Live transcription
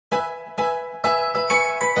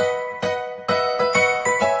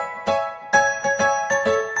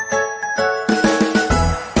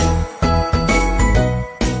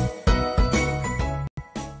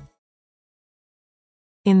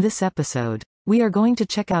In this episode, we are going to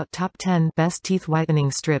check out top 10 best teeth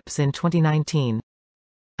whitening strips in 2019.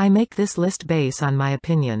 I make this list based on my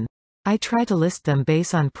opinion. I try to list them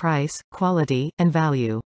based on price, quality, and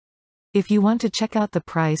value. If you want to check out the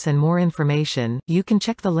price and more information, you can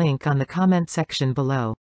check the link on the comment section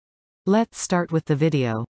below. Let's start with the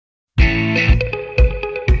video.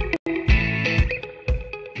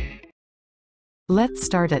 Let's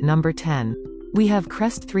start at number 10. We have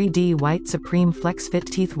Crest 3D White Supreme Flexfit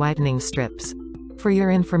Teeth Whitening Strips. For your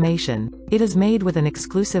information, it is made with an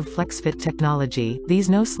exclusive Flexfit technology. These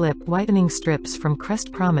no-slip whitening strips from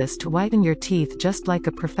Crest promise to whiten your teeth just like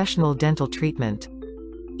a professional dental treatment.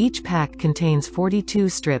 Each pack contains 42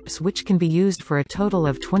 strips which can be used for a total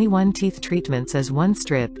of 21 teeth treatments, as one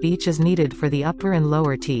strip each is needed for the upper and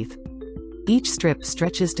lower teeth. Each strip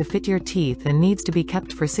stretches to fit your teeth and needs to be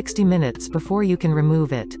kept for 60 minutes before you can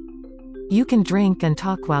remove it. You can drink and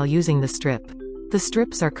talk while using the strip. The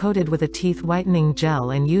strips are coated with a teeth whitening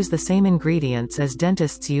gel and use the same ingredients as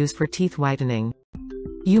dentists use for teeth whitening.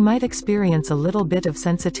 You might experience a little bit of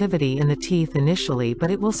sensitivity in the teeth initially, but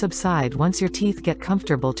it will subside once your teeth get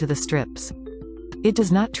comfortable to the strips. It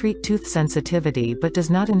does not treat tooth sensitivity but does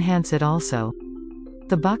not enhance it also.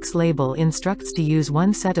 The box label instructs to use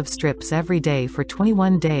one set of strips every day for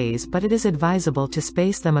 21 days, but it is advisable to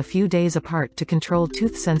space them a few days apart to control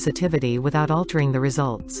tooth sensitivity without altering the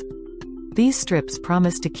results. These strips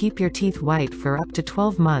promise to keep your teeth white for up to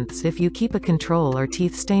 12 months if you keep a control or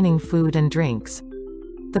teeth staining food and drinks.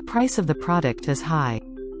 The price of the product is high.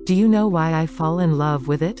 Do you know why I fall in love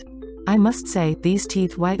with it? I must say, these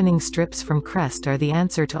teeth whitening strips from Crest are the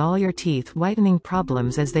answer to all your teeth whitening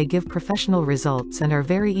problems, as they give professional results and are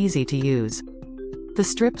very easy to use. The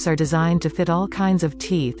strips are designed to fit all kinds of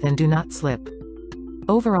teeth and do not slip.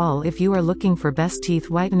 Overall, if you are looking for best teeth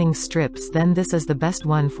whitening strips, then this is the best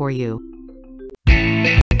one for you.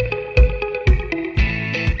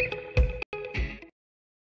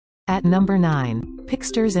 At number 9.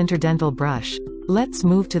 Pixter's Interdental Brush. Let's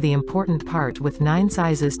move to the important part. With 9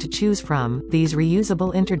 sizes to choose from, these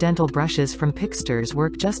reusable interdental brushes from Pixter's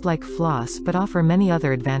work just like floss but offer many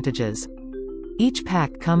other advantages. Each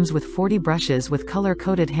pack comes with 40 brushes with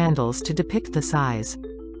color-coded handles to depict the size.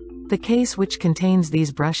 The case which contains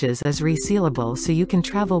these brushes is resealable, so you can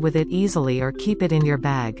travel with it easily or keep it in your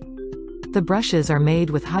bag. The brushes are made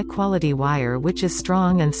with high-quality wire which is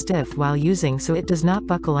strong and stiff while using, so it does not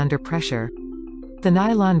buckle under pressure. The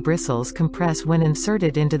nylon bristles compress when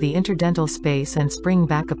inserted into the interdental space and spring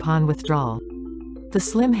back upon withdrawal. The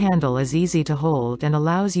slim handle is easy to hold and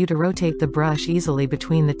allows you to rotate the brush easily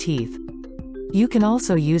between the teeth. You can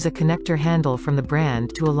also use a connector handle from the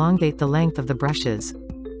brand to elongate the length of the brushes.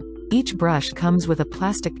 Each brush comes with a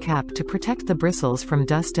plastic cap to protect the bristles from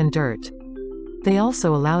dust and dirt. They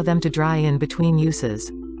also allow them to dry in between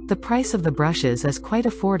uses. The price of the brushes is quite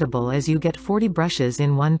affordable, as you get 40 brushes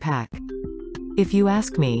in one pack. If you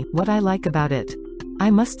ask me what I like about it, I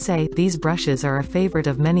must say, these brushes are a favorite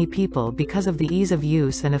of many people because of the ease of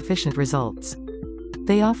use and efficient results.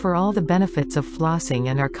 They offer all the benefits of flossing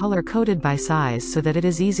and are color-coded by size so that it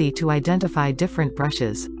is easy to identify different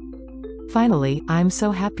brushes. Finally, I'm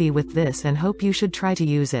so happy with this and hope you should try to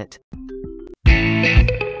use it.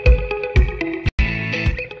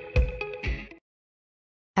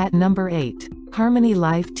 At number 8. Harmony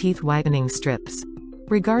Life Teeth Whitening Strips.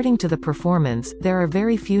 Regarding to the performance, there are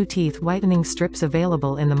very few teeth whitening strips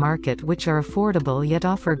available in the market which are affordable yet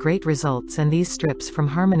offer great results, and these strips from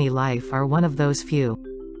Harmony Life are one of those few.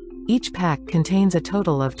 Each pack contains a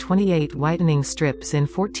total of 28 whitening strips in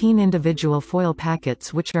 14 individual foil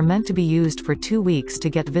packets which are meant to be used for 2 weeks to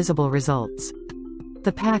get visible results.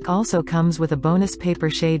 The pack also comes with a bonus paper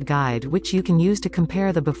shade guide which you can use to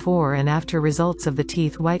compare the before and after results of the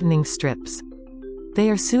teeth whitening strips. They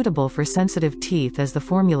are suitable for sensitive teeth as the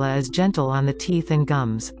formula is gentle on the teeth and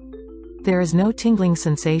gums. There is no tingling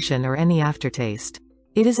sensation or any aftertaste.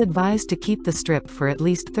 It is advised to keep the strip for at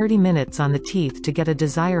least 30 minutes on the teeth to get a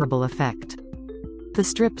desirable effect. The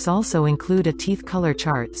strips also include a teeth color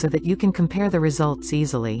chart so that you can compare the results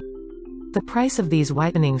easily. The price of these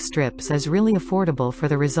whitening strips is really affordable for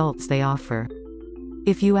the results they offer.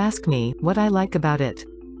 If you ask me what I like about it,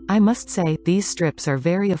 I must say, these strips are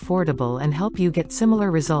very affordable and help you get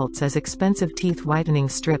similar results as expensive teeth whitening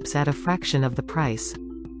strips at a fraction of the price.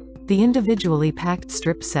 The individually packed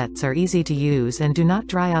strip sets are easy to use and do not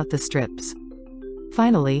dry out the strips.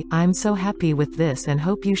 Finally, I'm so happy with this and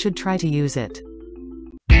hope you should try to use it.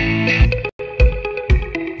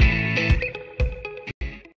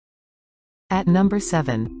 At number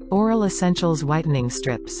 7. Oral Essentials Whitening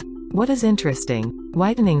Strips. What is interesting,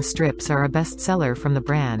 whitening strips are a bestseller from the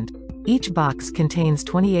brand. Each box contains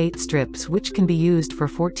 28 strips which can be used for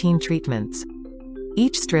 14 treatments.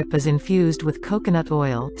 Each strip is infused with coconut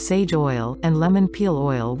oil, sage oil, and lemon peel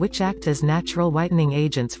oil which act as natural whitening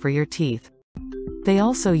agents for your teeth. They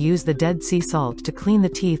also use the Dead Sea salt to clean the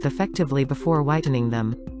teeth effectively before whitening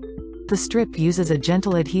them. The strip uses a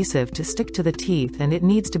gentle adhesive to stick to the teeth and it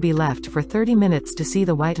needs to be left for 30 minutes to see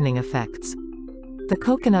the whitening effects. The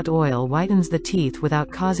coconut oil whitens the teeth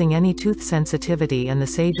without causing any tooth sensitivity and the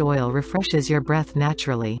sage oil refreshes your breath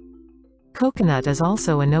naturally. Coconut is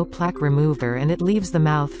also a no-plaque remover and it leaves the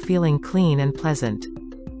mouth feeling clean and pleasant.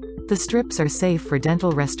 The strips are safe for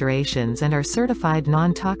dental restorations and are certified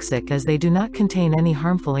non-toxic as they do not contain any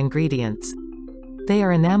harmful ingredients. They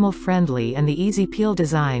are enamel-friendly and the easy peel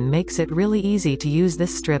design makes it really easy to use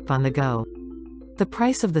this strip on the go. The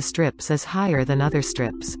price of the strips is higher than other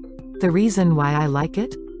strips. The reason why I like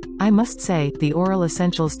it? I must say, the Oral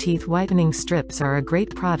Essentials Teeth Whitening Strips are a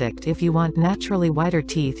great product if you want naturally whiter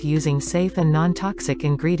teeth using safe and non-toxic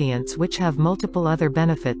ingredients which have multiple other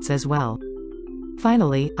benefits as well.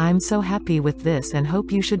 Finally, I'm so happy with this and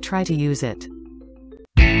hope you should try to use it.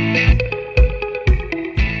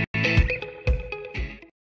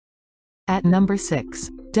 At number 6.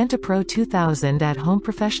 DentaPro 2000 At-Home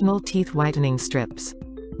Professional Teeth Whitening Strips.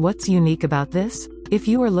 What's unique about this? If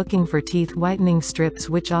you are looking for teeth whitening strips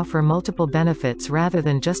which offer multiple benefits rather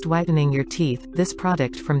than just whitening your teeth, this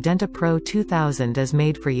product from DentaPro 2000 is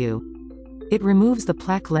made for you. It removes the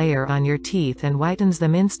plaque layer on your teeth and whitens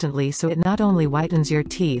them instantly, so it not only whitens your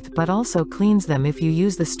teeth but also cleans them if you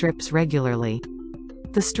use the strips regularly.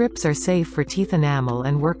 The strips are safe for teeth enamel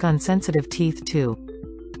and work on sensitive teeth too.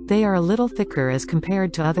 They are a little thicker as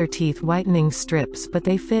compared to other teeth whitening strips, but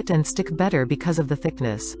they fit and stick better because of the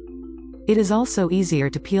thickness. It is also easier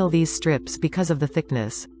to peel these strips because of the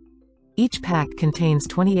thickness. Each pack contains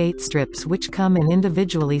 28 strips which come in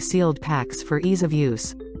individually sealed packs for ease of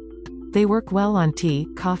use. They work well on tea,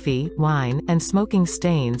 coffee, wine, and smoking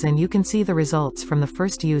stains, and you can see the results from the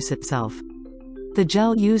first use itself. The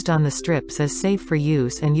gel used on the strips is safe for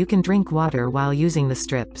use and you can drink water while using the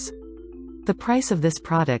strips. The price of this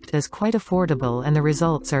product is quite affordable and the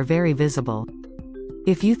results are very visible.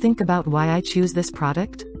 If you think about why I choose this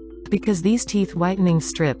product? Because these teeth whitening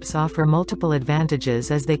strips offer multiple advantages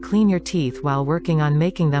as they clean your teeth while working on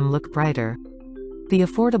making them look brighter. The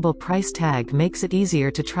affordable price tag makes it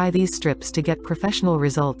easier to try these strips to get professional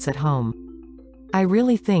results at home. I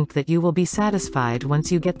really think that you will be satisfied once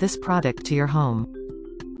you get this product to your home.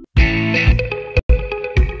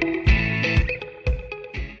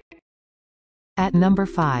 At number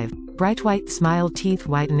 5. BrightWhite Smile Teeth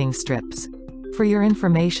Whitening Strips. For your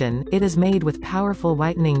information, it is made with powerful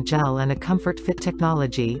whitening gel and a comfort fit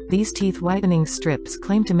technology. These teeth whitening strips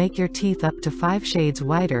claim to make your teeth up to 5 shades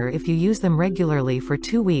whiter if you use them regularly for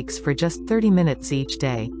 2 weeks for just 30 minutes each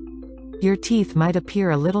day. Your teeth might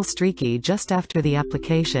appear a little streaky just after the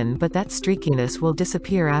application, but that streakiness will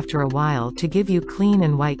disappear after a while to give you clean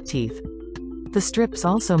and white teeth. The strips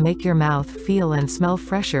also make your mouth feel and smell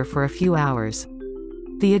fresher for a few hours.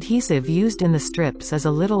 The adhesive used in the strips is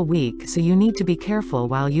a little weak, so you need to be careful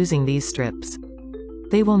while using these strips.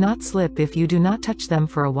 They will not slip if you do not touch them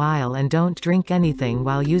for a while and don't drink anything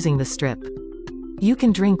while using the strip. You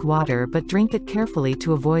can drink water, but drink it carefully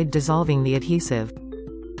to avoid dissolving the adhesive.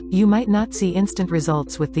 You might not see instant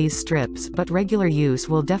results with these strips, but regular use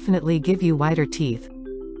will definitely give you whiter teeth.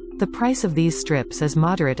 The price of these strips is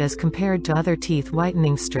moderate as compared to other teeth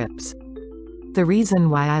whitening strips. The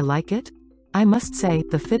reason why I like it? I must say,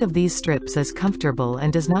 the fit of these strips is comfortable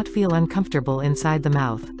and does not feel uncomfortable inside the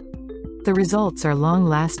mouth. The results are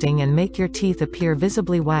long-lasting and make your teeth appear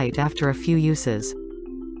visibly white after a few uses.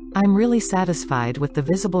 I'm really satisfied with the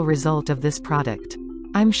visible result of this product.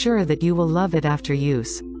 I'm sure that you will love it after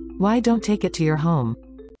use. Why don't take it to your home?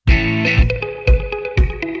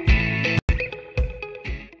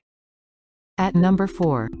 At number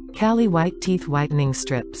 4. Cali White Teeth Whitening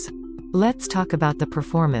Strips. Let's talk about the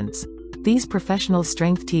performance. These professional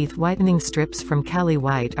strength teeth whitening strips from Cali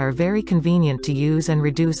White are very convenient to use and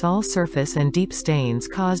reduce all surface and deep stains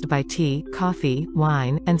caused by tea, coffee,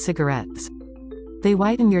 wine, and cigarettes. They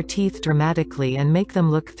whiten your teeth dramatically and make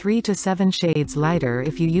them look 3 to 7 shades lighter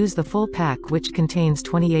if you use the full pack, which contains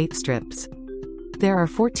 28 strips. There are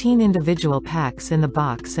 14 individual packs in the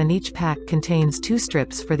box and each pack contains 2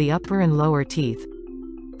 strips for the upper and lower teeth.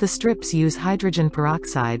 The strips use hydrogen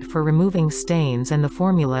peroxide for removing stains and the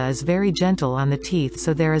formula is very gentle on the teeth,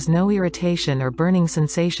 so there is no irritation or burning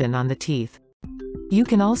sensation on the teeth. You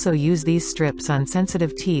can also use these strips on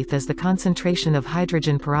sensitive teeth as the concentration of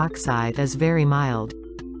hydrogen peroxide is very mild.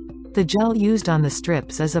 The gel used on the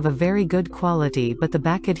strips is of a very good quality, but the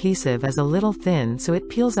back adhesive is a little thin, so it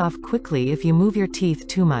peels off quickly if you move your teeth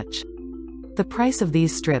too much. The price of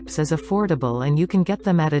these strips is affordable and you can get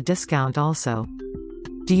them at a discount also.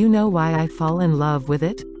 Do you know why I fall in love with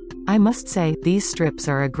it? I must say, these strips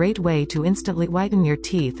are a great way to instantly whiten your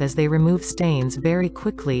teeth as they remove stains very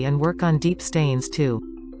quickly and work on deep stains too.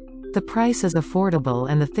 The price is affordable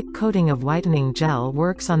and the thick coating of whitening gel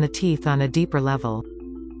works on the teeth on a deeper level.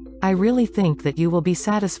 I really think that you will be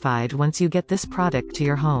satisfied once you get this product to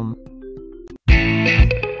your home.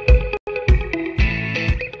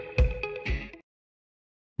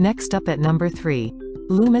 Next up at number 3.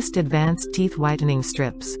 Lumist Advanced Teeth Whitening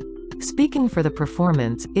Strips. Speaking for the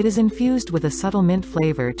performance, it is infused with a subtle mint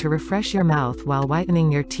flavor to refresh your mouth while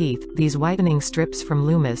whitening your teeth. These whitening strips from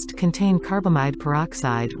Lumist contain carbamide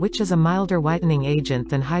peroxide, which is a milder whitening agent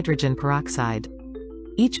than hydrogen peroxide.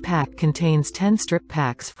 Each pack contains 10 strip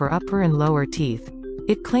packs for upper and lower teeth.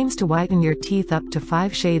 It claims to whiten your teeth up to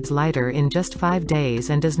 5 shades lighter in just 5 days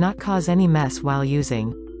and does not cause any mess while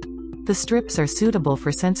using. The strips are suitable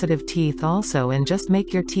for sensitive teeth also and just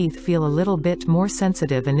make your teeth feel a little bit more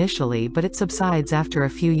sensitive initially, but it subsides after a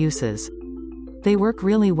few uses. They work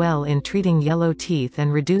really well in treating yellow teeth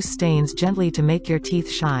and reduce stains gently to make your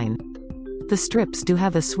teeth shine. The strips do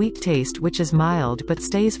have a sweet taste which is mild but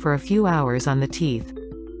stays for a few hours on the teeth.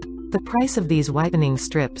 The price of these whitening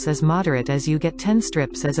strips is moderate as you get 10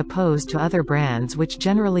 strips as opposed to other brands which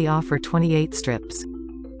generally offer 28 strips.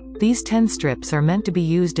 These 10 strips are meant to be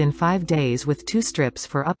used in 5 days with 2 strips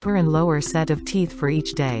for upper and lower set of teeth for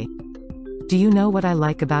each day. Do you know what I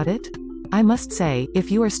like about it? I must say, if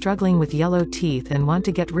you are struggling with yellow teeth and want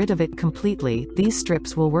to get rid of it completely, these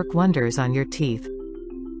strips will work wonders on your teeth.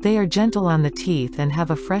 They are gentle on the teeth and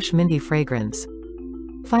have a fresh minty fragrance.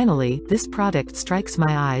 Finally, this product strikes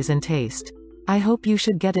my eyes and taste. I hope you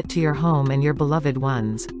should get it to your home and your beloved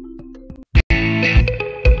ones.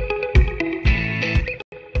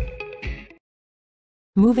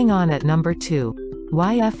 Moving on at number 2.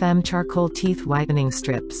 Y.F.M Charcoal Teeth Whitening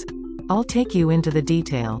Strips. I'll take you into the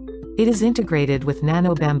detail. It is integrated with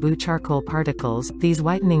nano bamboo charcoal particles. These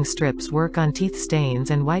whitening strips work on teeth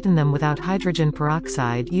stains and whiten them without hydrogen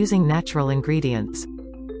peroxide using natural ingredients.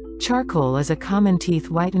 Charcoal is a common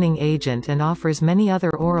teeth whitening agent and offers many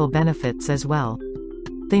other oral benefits as well.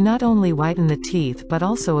 They not only whiten the teeth but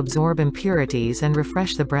also absorb impurities and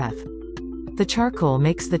refresh the breath. The charcoal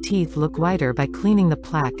makes the teeth look whiter by cleaning the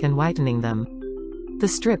plaque and whitening them. The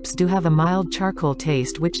strips do have a mild charcoal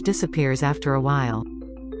taste which disappears after a while.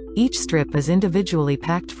 Each strip is individually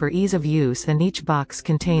packed for ease of use and each box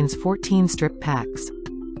contains 14 strip packs.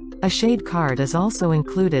 A shade card is also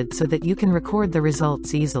included so that you can record the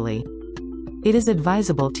results easily. It is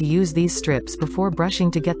advisable to use these strips before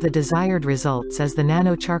brushing to get the desired results as the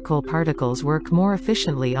nano charcoal particles work more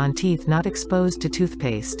efficiently on teeth not exposed to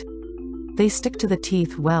toothpaste. They stick to the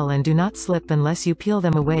teeth well and do not slip unless you peel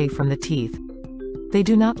them away from the teeth. They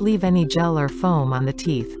do not leave any gel or foam on the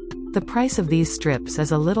teeth. The price of these strips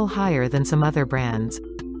is a little higher than some other brands.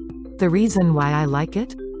 The reason why I like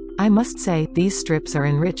it? I must say, these strips are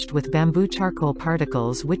enriched with bamboo charcoal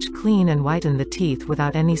particles which clean and whiten the teeth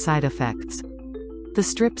without any side effects. The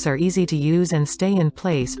strips are easy to use and stay in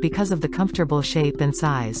place because of the comfortable shape and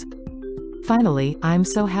size. Finally, I'm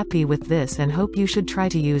so happy with this and hope you should try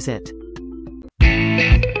to use it.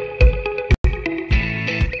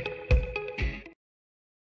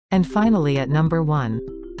 And finally at number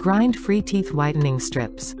 1. Grind-free teeth whitening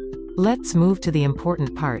strips. Let's move to the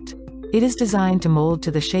important part. It is designed to mold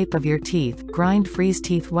to the shape of your teeth. Grind-free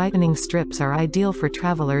teeth whitening strips are ideal for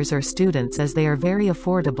travelers or students as they are very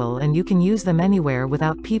affordable and you can use them anywhere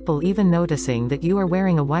without people even noticing that you are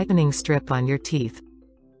wearing a whitening strip on your teeth.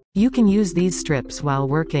 You can use these strips while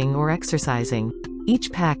working or exercising.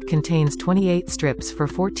 Each pack contains 28 strips for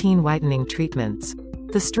 14 whitening treatments.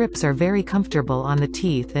 The strips are very comfortable on the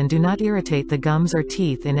teeth and do not irritate the gums or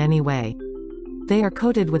teeth in any way. They are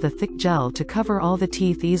coated with a thick gel to cover all the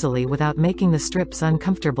teeth easily without making the strips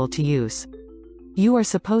uncomfortable to use. You are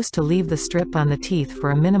supposed to leave the strip on the teeth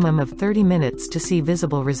for a minimum of 30 minutes to see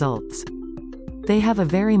visible results. They have a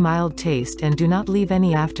very mild taste and do not leave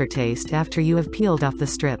any aftertaste after you have peeled off the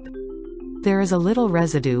strip. There is a little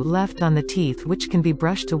residue left on the teeth which can be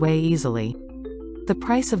brushed away easily. The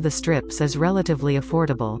price of the strips is relatively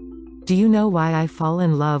affordable. Do you know why I fall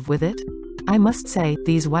in love with it? I must say,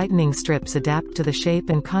 these whitening strips adapt to the shape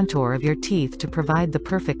and contour of your teeth to provide the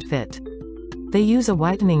perfect fit. They use a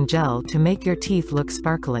whitening gel to make your teeth look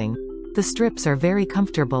sparkling. The strips are very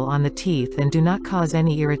comfortable on the teeth and do not cause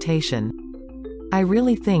any irritation. I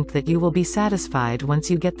really think that you will be satisfied once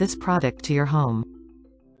you get this product to your home.